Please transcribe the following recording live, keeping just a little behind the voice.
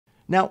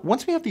Now,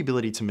 once we have the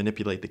ability to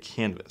manipulate the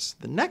canvas,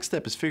 the next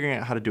step is figuring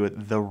out how to do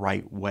it the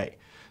right way.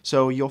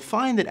 So you'll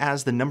find that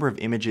as the number of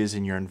images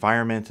in your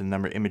environment and the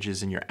number of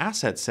images in your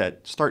asset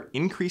set start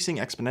increasing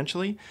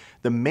exponentially,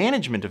 the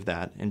management of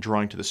that and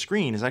drawing to the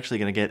screen is actually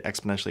going to get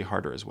exponentially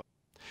harder as well.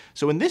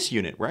 So in this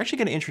unit, we're actually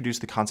going to introduce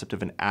the concept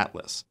of an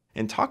atlas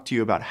and talk to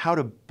you about how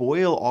to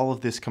boil all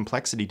of this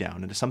complexity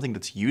down into something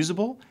that's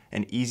usable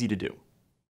and easy to do.